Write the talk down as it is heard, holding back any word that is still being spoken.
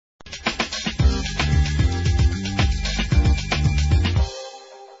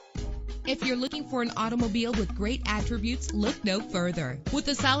If you're looking for an automobile with great attributes, look no further. With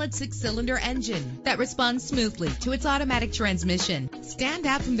a solid 6-cylinder engine that responds smoothly to its automatic transmission, stand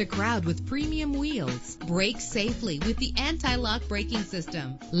out from the crowd with premium wheels. Brake safely with the anti-lock braking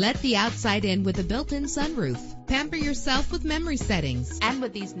system. Let the outside in with a built-in sunroof. Pamper yourself with memory settings. And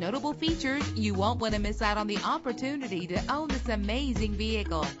with these notable features, you won't want to miss out on the opportunity to own this amazing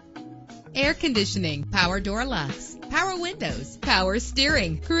vehicle. Air conditioning, power door locks, power windows, power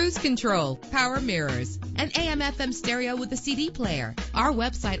steering, cruise control, power mirrors, an AM/FM stereo with a CD player. Our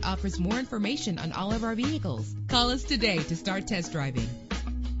website offers more information on all of our vehicles. Call us today to start test driving.